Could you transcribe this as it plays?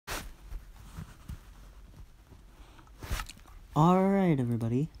Alright,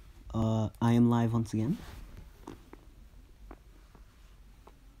 everybody. I am live once again.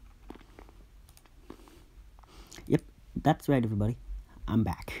 Yep, that's right, everybody. I'm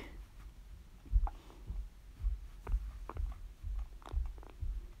back.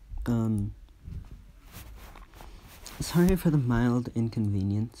 Sorry for the mild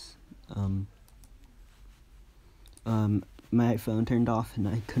inconvenience. My phone turned off and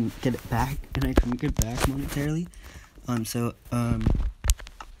I couldn't get it back, momentarily. Alright,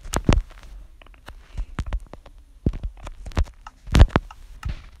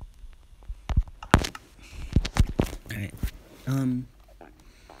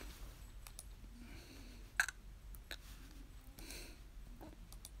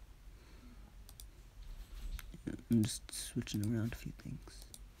 I'm just switching around a few things.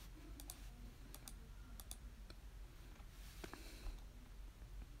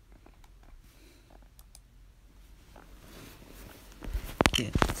 Yeah,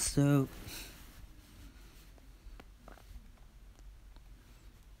 so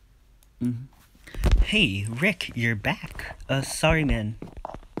Hey, Rick, you're back. Sorry, man.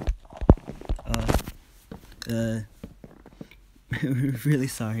 Really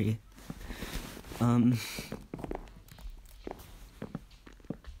sorry. I'm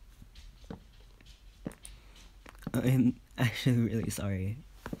actually really sorry.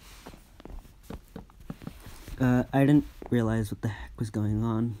 I didn't realize what the heck was going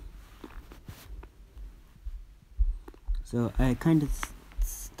on. So I kind of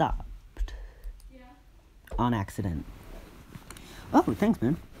stopped. Yeah. On accident. Oh, thanks,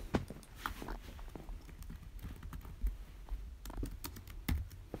 man.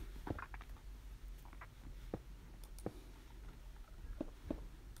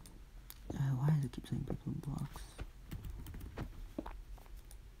 Why does it keep saying people in blocks?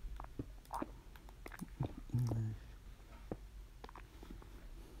 English.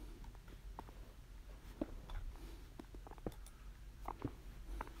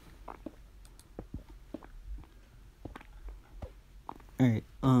 Alright,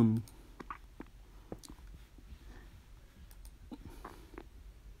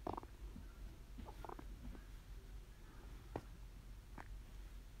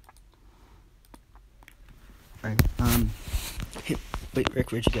 hey, wait,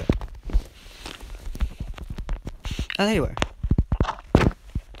 Rick, where'd you go? Oh, there you are.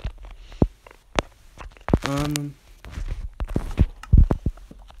 I'm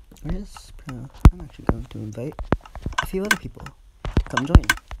actually going to invite a few other people to come join.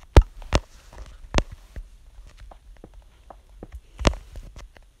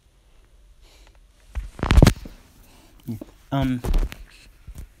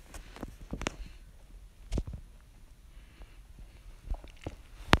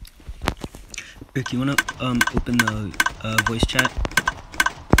 Rick, you wanna, open the, voice chat?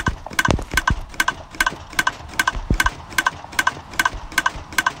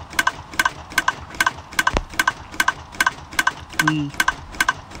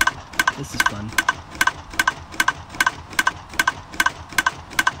 This is fun.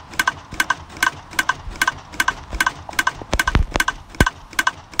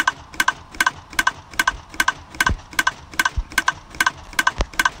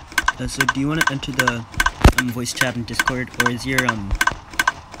 So do you want to enter the voice chat in Discord, or is your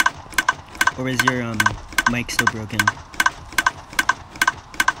mic still broken?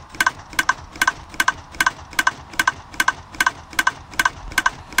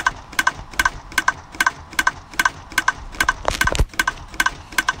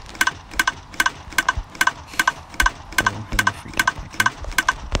 I'm having a freak out back here.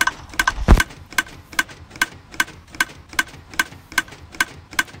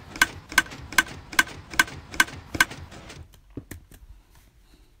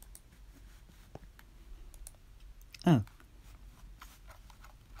 Oh.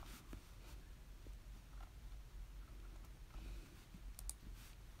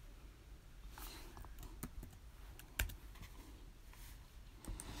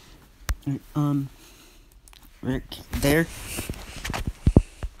 Rick, there?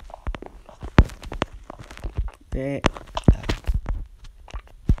 There.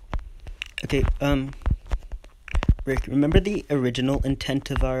 Okay, Rick, remember the original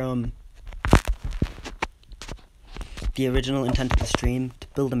intent of our, the original intent of the stream? To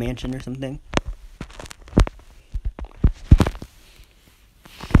build a mansion or something?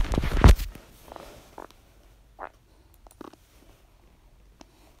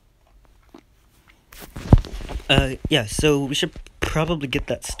 Yeah, so we should probably get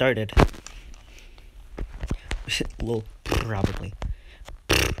that started. Lol, probably.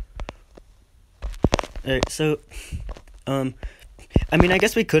 Alright, so I mean, I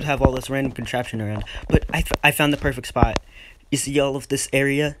guess we could have all this random contraption around, but I found the perfect spot. You see all of this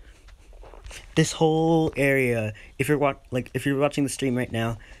area? This whole area. If you're watching the stream right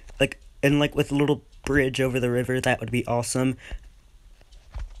now, and with a little bridge over the river, that would be awesome.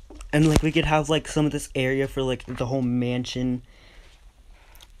 And we could have some of this area for the whole mansion.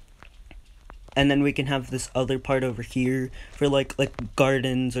 And then we can have this other part over here for like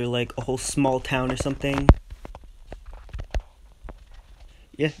gardens or a whole small town or something.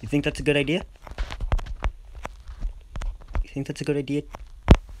 Yeah, you think that's a good idea? You think that's a good idea,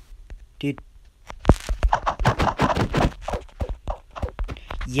 dude?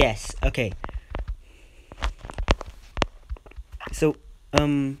 Yes, okay. So,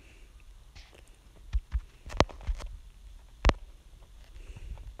 hello.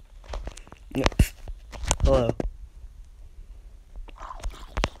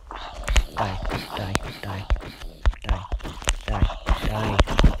 Die.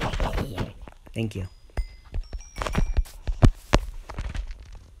 Thank you.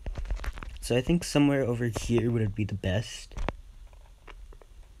 So I think somewhere over here would be the best.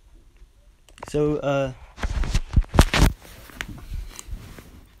 So,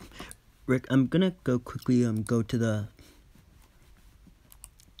 Rick, I'm gonna go quickly, go to the...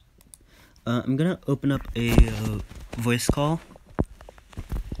 I'm gonna open up a, voice call.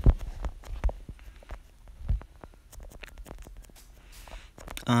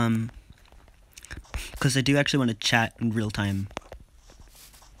 Because I do actually want to chat in real time.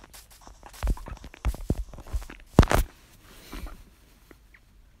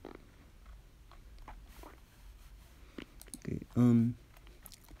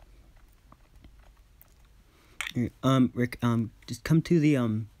 Okay, Rick, just come to the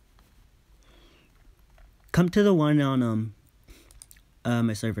one on,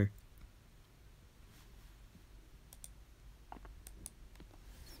 my server.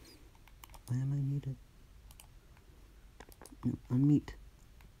 Why am I muted? No, unmute.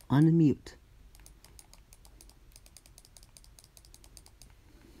 Unmute.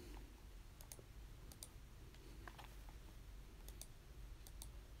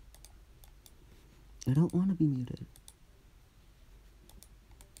 I don't want to be muted.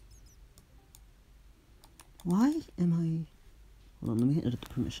 Why am I... Hold on, let me edit the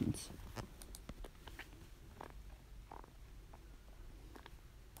permissions.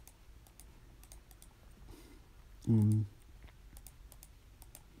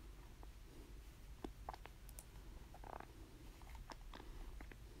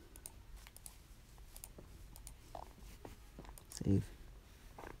 Save.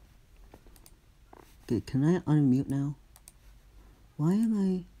 Okay, can I unmute now? Why am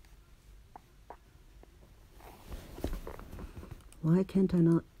I... Why can't I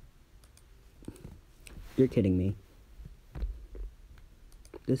not... You're kidding me.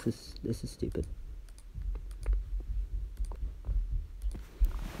 This is stupid.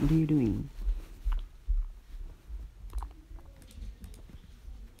 What are you doing?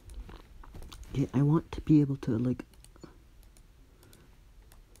 Okay, I want to be able to,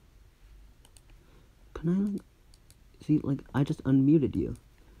 can I, see, I just unmuted you.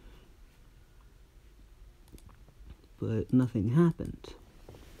 But nothing happened.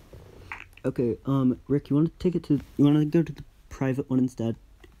 Okay, Rick, you want to go to the private one instead?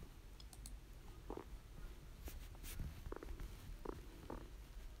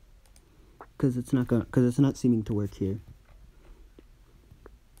 Because it's not seeming to work here.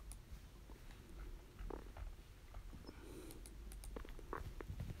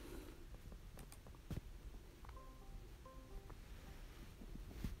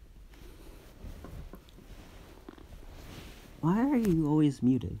 Why are you always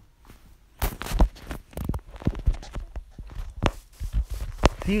muted?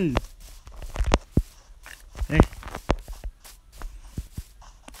 Hey. Hey.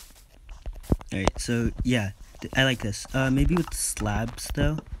 Alright, so, yeah. I like this. Maybe with slabs,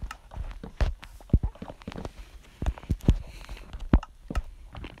 though.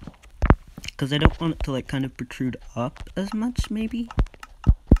 Because I don't want it to, kind of protrude up as much, maybe?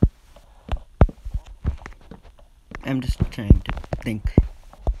 I'm just trying to think.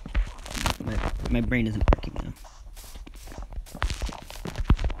 My brain isn't working now.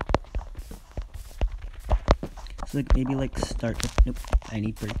 So maybe start with, nope, I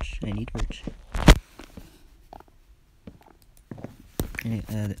need birch. I need birch. I need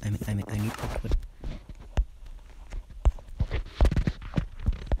birchwood.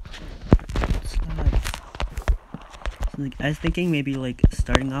 Slab. So I was thinking maybe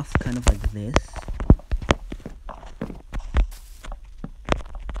starting off kind of like this.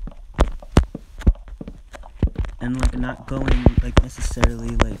 and like not going like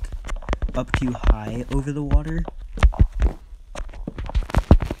necessarily like up too high over the water.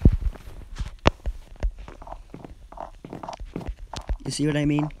 You see what I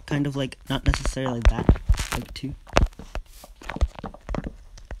mean? Kind of like not necessarily that, like too.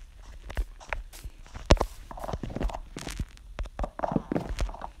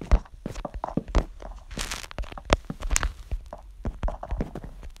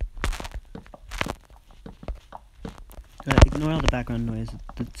 Ignore all the background noise.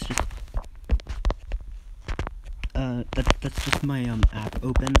 That's just that's just my app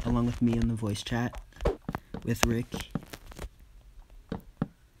open along with me in the voice chat with Rick.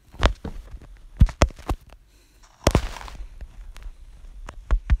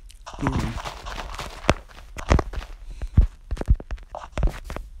 Ooh.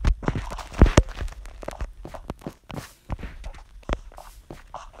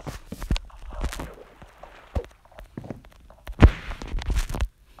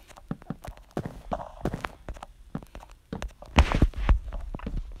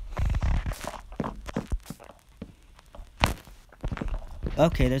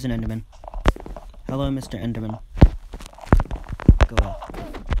 Okay, there's an Enderman. Hello, Mr. Enderman. Go away.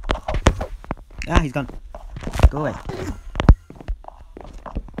 Ah, he's gone. Go away.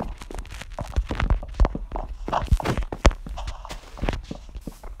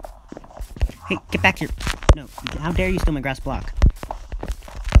 Hey, get back here. No, how dare you steal my grass block?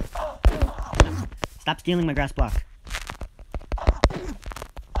 Stop stealing my grass block.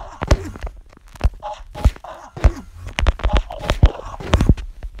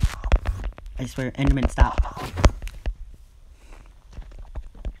 I swear, Enderman, stop.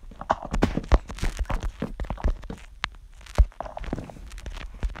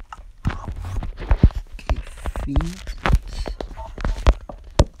 Okay, feet.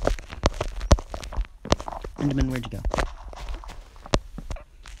 Enderman, where'd you go?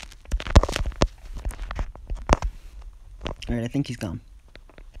 Alright, I think he's gone.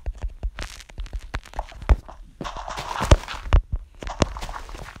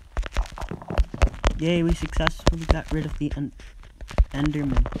 Yay, we successfully got rid of the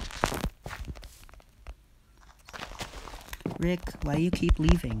Enderman. Rick, why you keep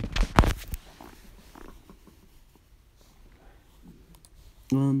leaving?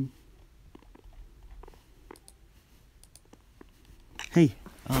 Hey,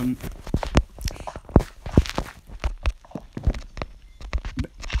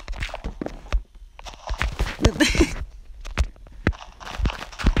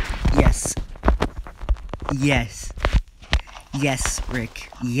 Yes. Yes. Yes, Rick.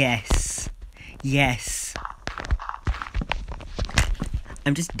 Yes. Yes.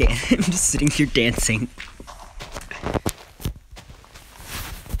 I'm just I'm just sitting here dancing.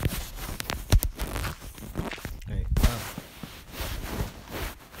 Alright,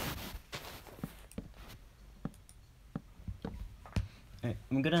 Alright,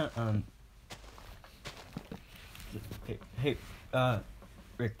 I'm gonna hey,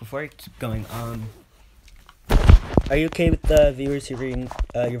 Rick, before I keep going, are you okay with the viewers hearing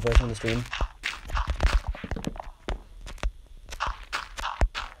your voice on the stream?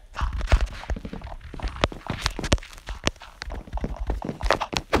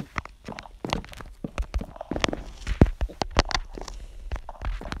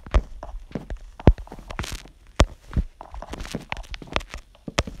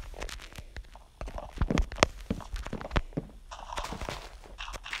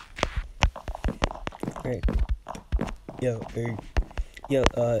 Right.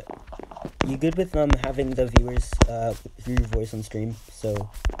 You good with having the viewers hear your voice on stream, so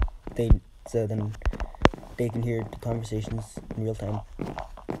then they can hear the conversations in real time?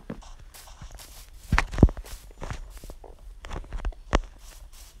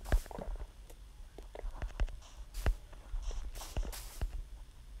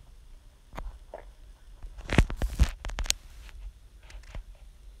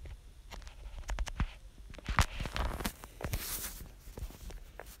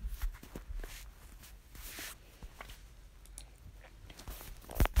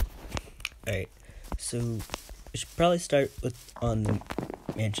 Alright, so I should probably start with on the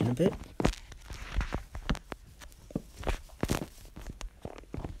mansion a bit.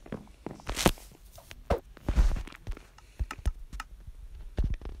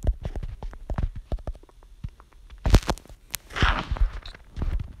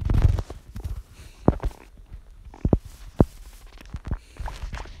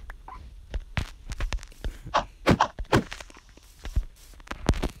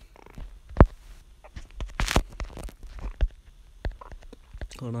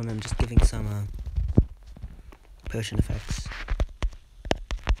 Hold on, I'm just giving some potion effects.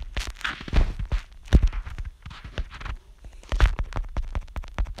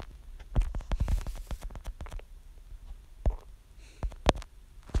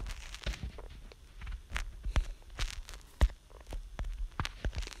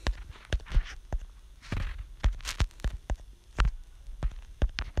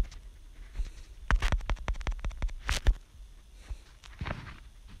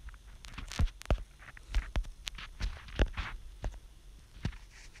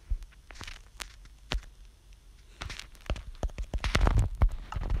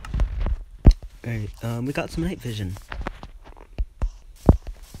 Alright, we got some night vision.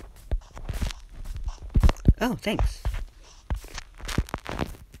 Oh, thanks.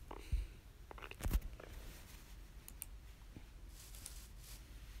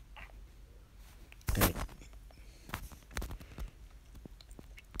 Alright.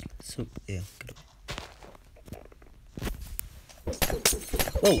 So, yeah, get away.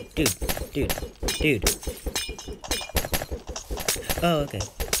 Whoa, dude. Oh, okay.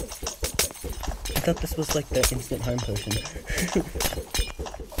 I thought this was like the instant harm potion.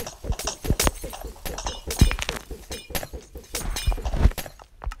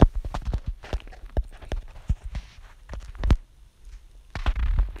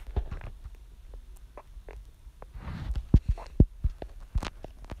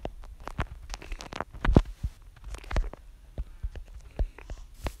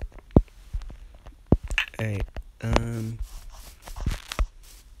 Alright,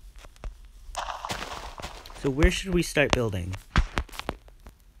 so where should we start building?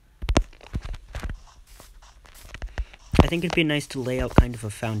 I think it'd be nice to lay out kind of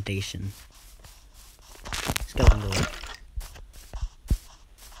a foundation. Skeleton Lord.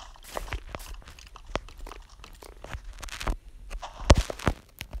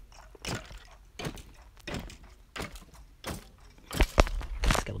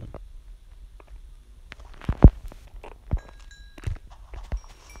 Skeleton.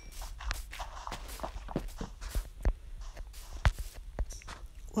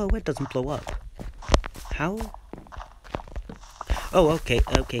 Whoa, it doesn't blow up. How? Oh, okay.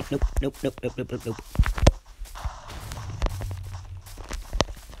 Nope.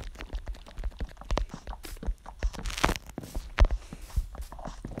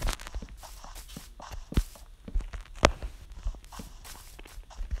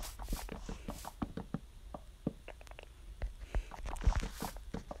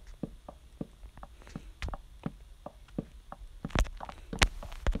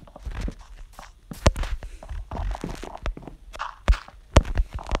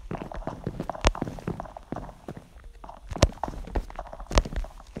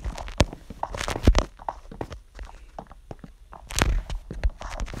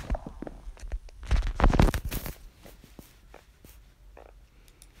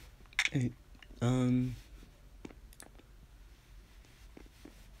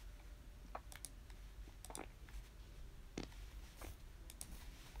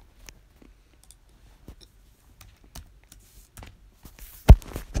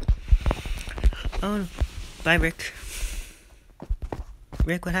 Oh, bye, Rick.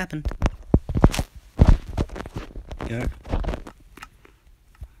 Rick, what happened? Yeah.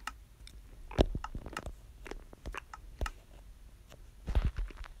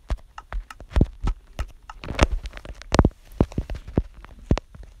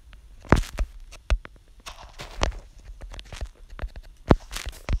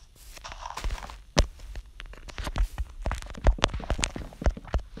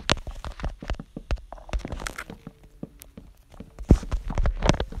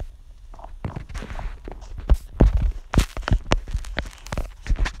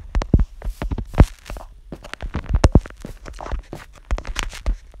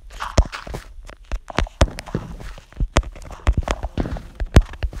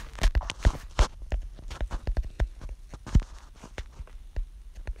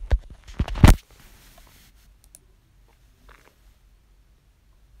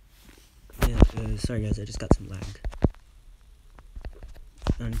 Sorry guys, I just got some lag.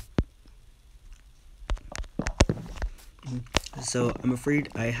 So I'm afraid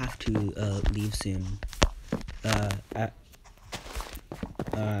I have to leave soon.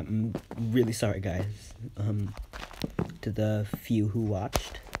 I'm really sorry guys. To the few who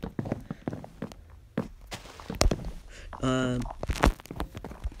watched.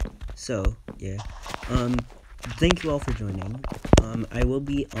 So yeah. Thank you all for joining. I will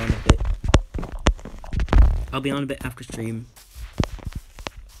be on a bit. I'll be on a bit after stream.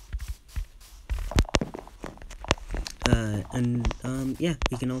 Yeah,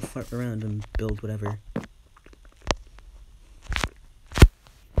 we can all fart around and build whatever.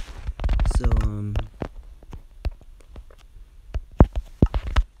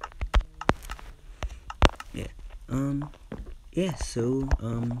 yeah, so,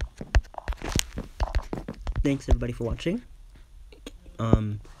 thanks everybody for watching.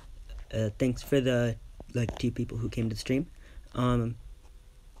 Thanks for the, like, 2 people who came to the stream. I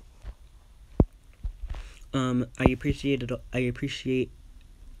appreciate it. I appreciate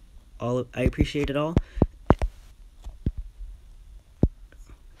it all.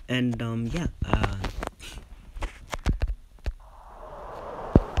 And yeah.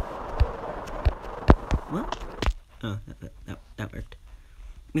 What? Oh, that worked.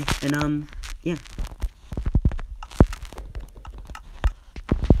 Yeah, and yeah.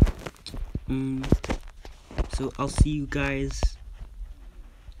 So I'll see you guys.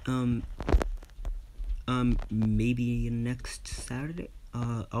 Maybe next Saturday.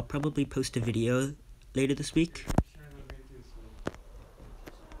 I'll probably post a video later this week.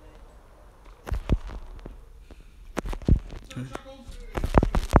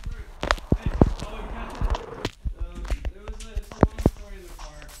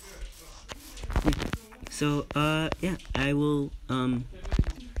 So, yeah, I will, I'm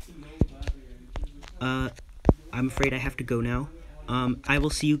afraid I have to go now. I will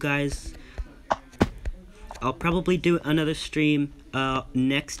see you guys. I'll probably do another stream,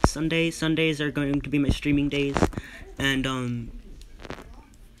 next Sunday. Sundays are going to be my streaming days, and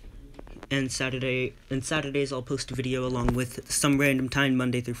Saturdays I'll post a video along with some random time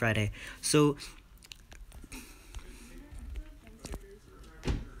Monday through Friday. So,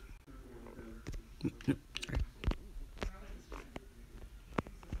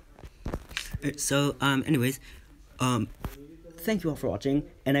 so, anyways, thank you all for watching,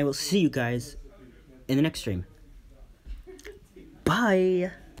 and I will see you guys in the next stream.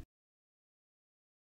 Bye!